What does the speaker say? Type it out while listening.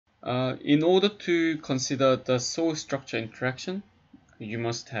In order to consider the soil structure interaction, you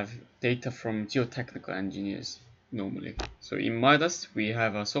must have data from geotechnical engineers normally. So in midas, we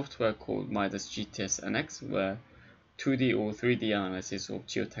have a software called midas GTS NX where 2D or 3D analysis of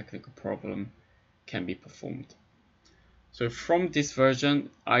geotechnical problem can be performed. So from this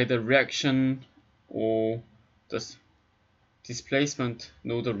version, either reaction or the displacement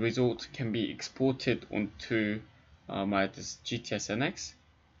nodal result can be exported onto midas GTS NX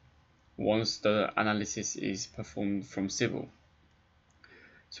once the analysis is performed from Civil.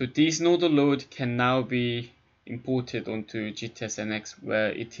 So this nodal load can now be imported onto GTS NX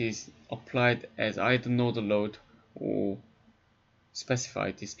where it is applied as either nodal load or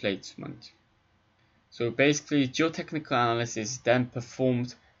specified displacement. So basically geotechnical analysis is then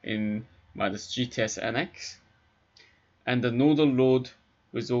performed in midas GTS NX and the nodal load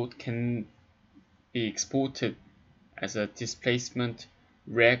result can be exported as a displacement,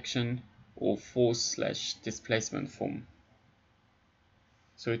 reaction or force/displacement form.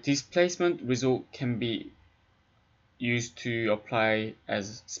 So displacement result can be used to apply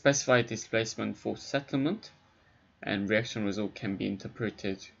as specified displacement for settlement, and reaction result can be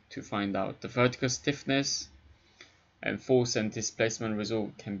interpreted to find out the vertical stiffness, and force and displacement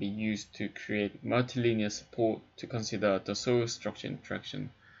result can be used to create multilinear support to consider the soil structure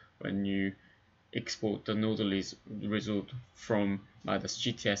interaction when you export the nodal result from midas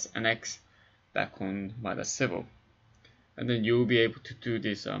GTS NX back on midas Civil. And then you'll be able to do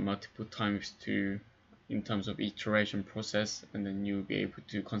this multiple times in terms of iteration process, and then you'll be able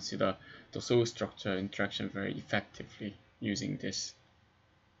to consider the soil structure interaction very effectively using this.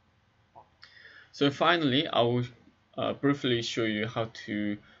 So finally, I will briefly show you how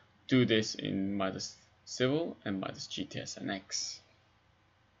to do this in midas Civil and midas GTS NX.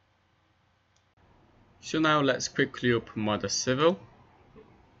 So now let's quickly open midas Civil.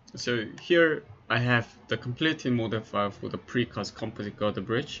 So here I have the completed model file for the precast composite girder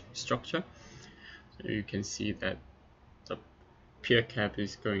bridge structure. So you can see that the pier cap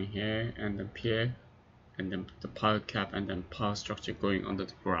is going here, and then pier, and then the pile cap, and then pile structure going under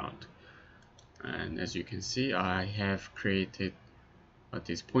the ground. And as you can see, I have created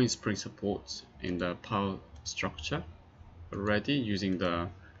these point spring supports in the pile structure already using the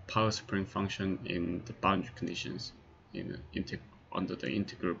pile spring function in the boundary conditions under the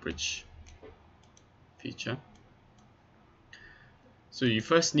integral bridge feature. So you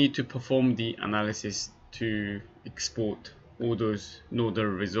first need to perform the analysis to export all those nodal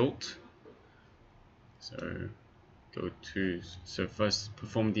results. So first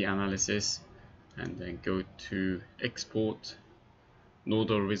perform the analysis and then go to export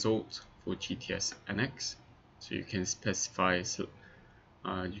nodal result for GTS NX. So you can specify,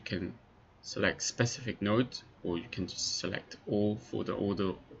 you can select specific nodes, or you can just select all for the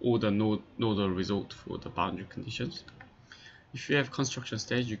nodal result for the boundary conditions. If you have construction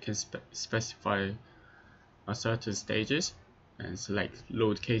stage, you can specify certain stages and select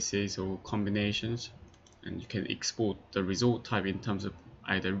load cases or combinations, and you can export the result type in terms of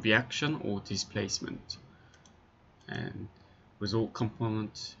either reaction or displacement, and result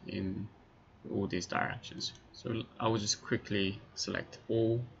component in all these directions. So I will just quickly select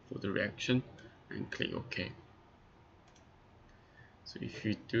all for the reaction and click OK. So if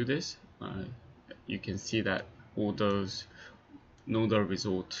you do this, you can see that all those nodal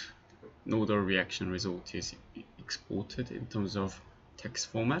reaction result is exported in terms of text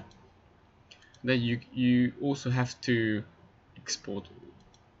format. Then you also have to export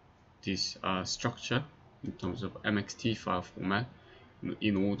this structure in terms of MXT file format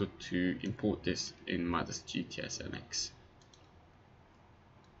in order to import this in midas GTS NX.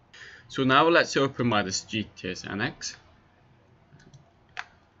 So now let's open midas GTS NX.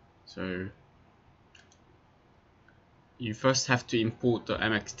 So you first have to import the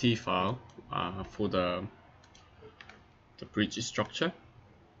MXT file for the bridge structure.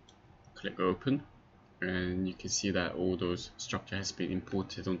 Click open, and you can see that all those structure has been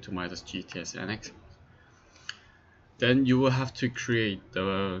imported onto midas GTS NX. Then you will have to create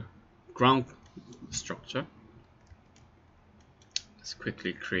the ground structure. Let's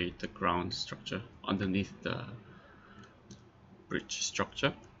quickly create the ground structure underneath the bridge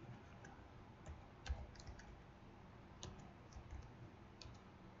structure.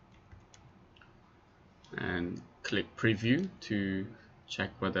 And click preview to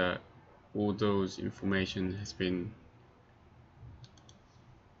check whether all those information has been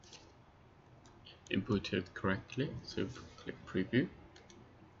inputted correctly. So click preview. You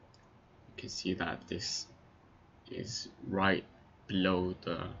can see that this is right below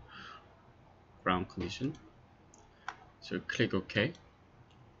the ground condition. So click OK.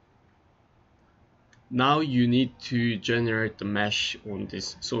 Now you need to generate the mesh on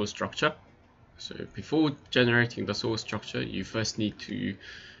this source structure. So before generating the source structure, you first need to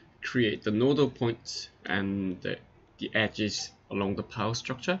create the nodal points and the edges along the pile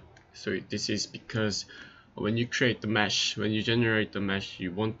structure. So this is because when you create the mesh, when you generate the mesh,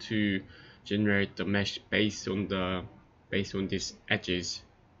 you want to generate the mesh based on these edges,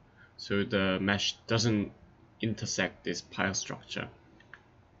 so the mesh doesn't intersect this pile structure.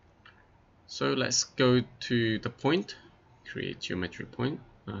 So let's go to the point, create geometry point,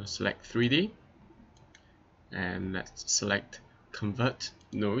 select 3D, and let's select convert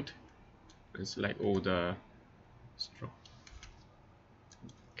node and select all the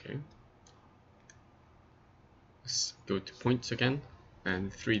okay. Let's go to points again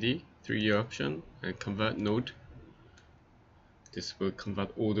and 3D option and convert node. This will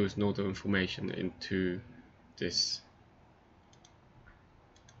convert all those nodal information into this.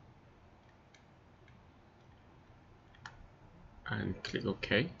 And click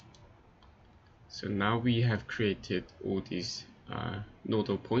OK. So now we have created all these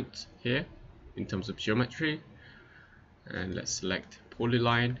nodal points here in terms of geometry. And let's select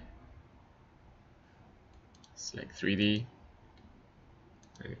polyline, select 3D,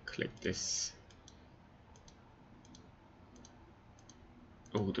 and click this.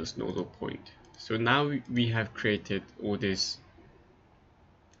 All those nodal point. So now we have created all this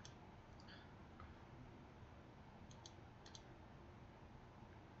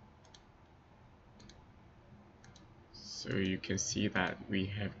so you can see that we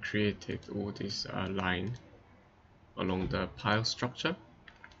have created all this line along the pile structure,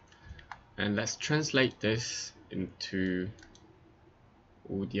 and let's translate this into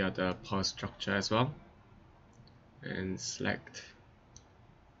all the other pile structure as well, and select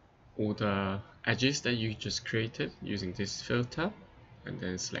all the edges that you just created using this filter, and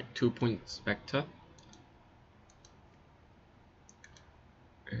then select 2 points vector,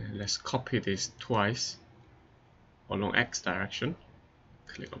 and let's copy this twice along X direction,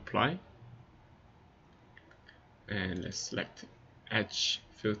 click apply, and let's select edge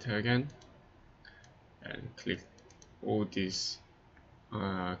filter again and click all these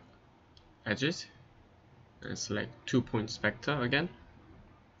edges and select 2 points vector again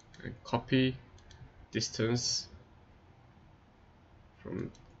and copy distance from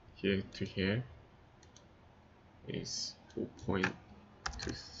here to here is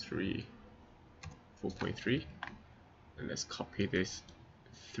 4.3, and let's copy this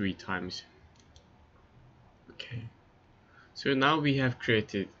 3 times. Okay, so now we have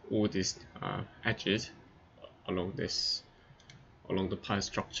created all these edges along the pile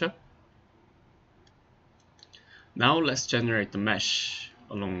structure. Now let's generate the mesh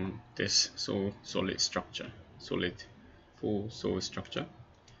along this solid structure, full solid structure.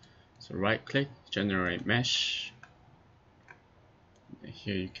 So right click, generate mesh.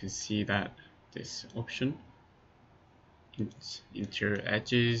 Here you can see that this option, interior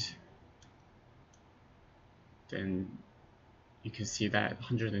edges, then you can see that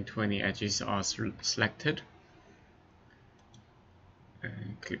 120 edges are selected,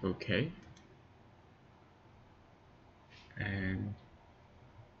 and click OK, and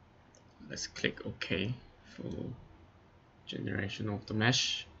let's click OK for generation of the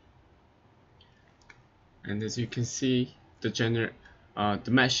mesh. And as you can see, the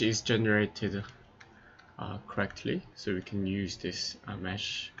mesh is generated correctly, so we can use this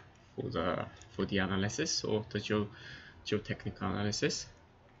mesh for the analysis or the geotechnical analysis.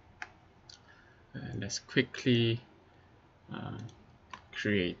 Let's quickly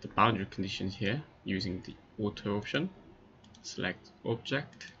create the boundary conditions here using the auto option. Select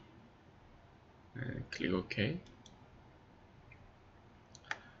object and click OK.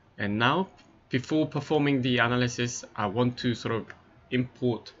 And now, before performing the analysis, I want to sort of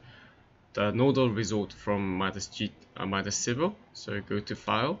import the nodal result from midas Civil. So go to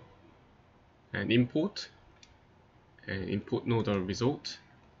File and Import nodal result,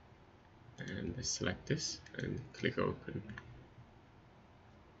 and let's select this and click Open.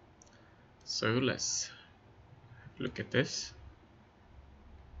 So let's look at this.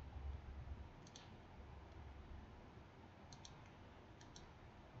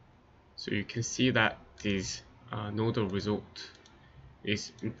 So you can see that this nodal result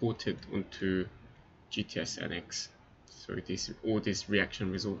is imported onto GTS NX. So all this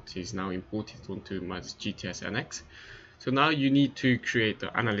reaction result is now imported onto midas GTS NX. So now you need to create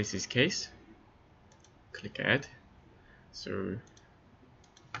the analysis case. Click Add. So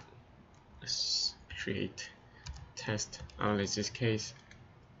let's create test analysis case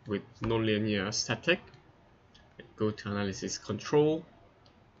with nonlinear static. Go to analysis control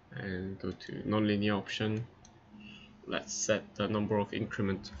and go to nonlinear option. Let's set the number of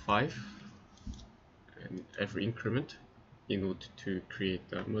increment to 5 and every increment in order to create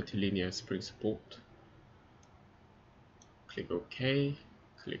the multilinear spring support. Click OK,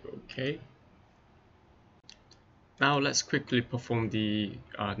 click OK. Now let's quickly perform the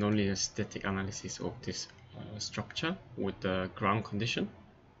nonlinear static analysis of this structure with the ground condition.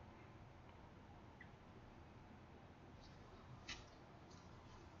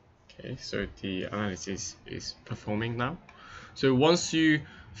 Okay, so the analysis is performing now. So once you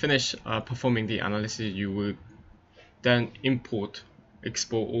finish performing the analysis, you will then export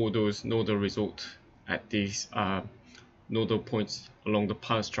all those nodal results at these nodal points along the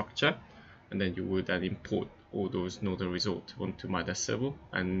power structure, and then you will then import all those nodal results onto midas Civil,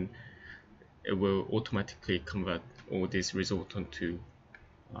 and it will automatically convert all these results onto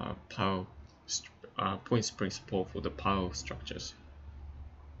point spring support for the power structures.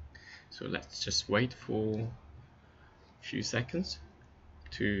 So let's just wait for a few seconds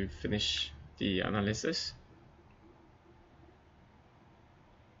to finish the analysis.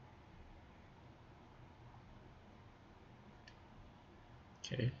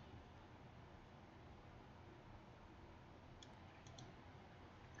 Okay.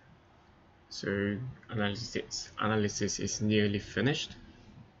 So analysis is nearly finished.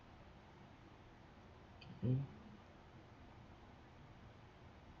 Okay.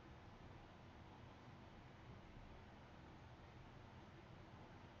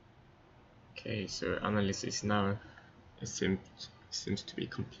 Okay, so analysis now seems to be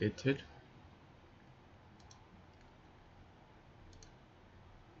completed.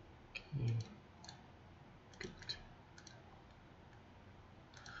 Okay. Good.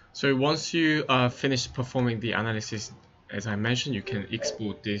 So once you finish performing the analysis, as I mentioned, you can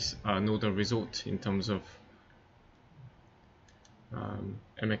export this nodal result in terms of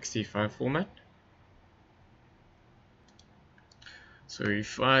MXT file format. So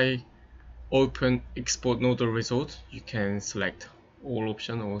if I open export nodal result, you can select all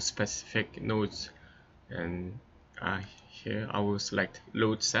option or specific nodes, and here I will select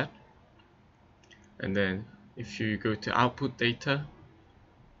load set, and then if you go to output data,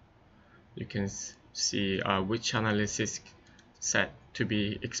 you can see which analysis set to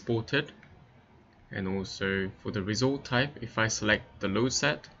be exported, and also for the result type, if I select the load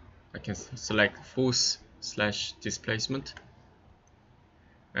set, I can select force/displacement.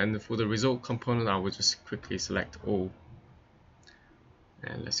 And for the result component, I will just quickly select all,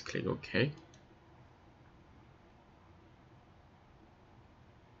 and let's click OK.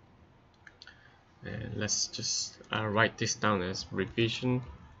 And let's just write this down as revision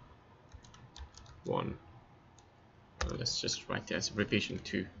 1. Let's just write it as revision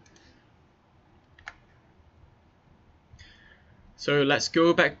 2. So let's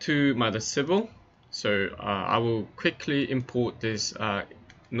go back to midas Civil. So I will quickly import this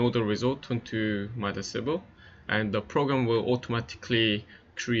nodal result onto midas Civil, and the program will automatically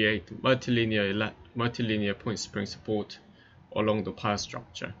create multilinear point spring support along the power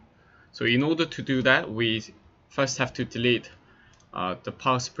structure. So in order to do that, we first have to delete the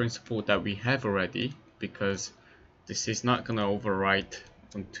power spring support that we have already, because this is not going to overwrite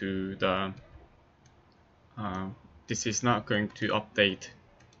onto the this is not going to update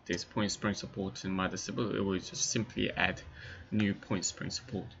this point spring support in midas Civil. It will just simply add new point spring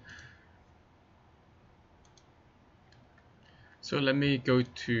support. So let me go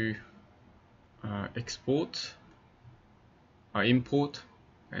to export, import,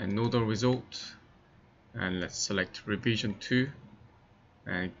 and nodal result, and let's select revision 2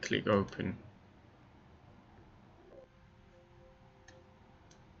 and click open.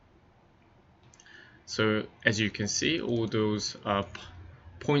 So as you can see, all those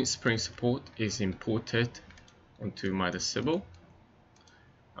point spring support is imported onto midas Civil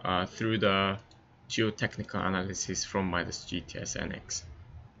through the geotechnical analysis from midas GTS NX.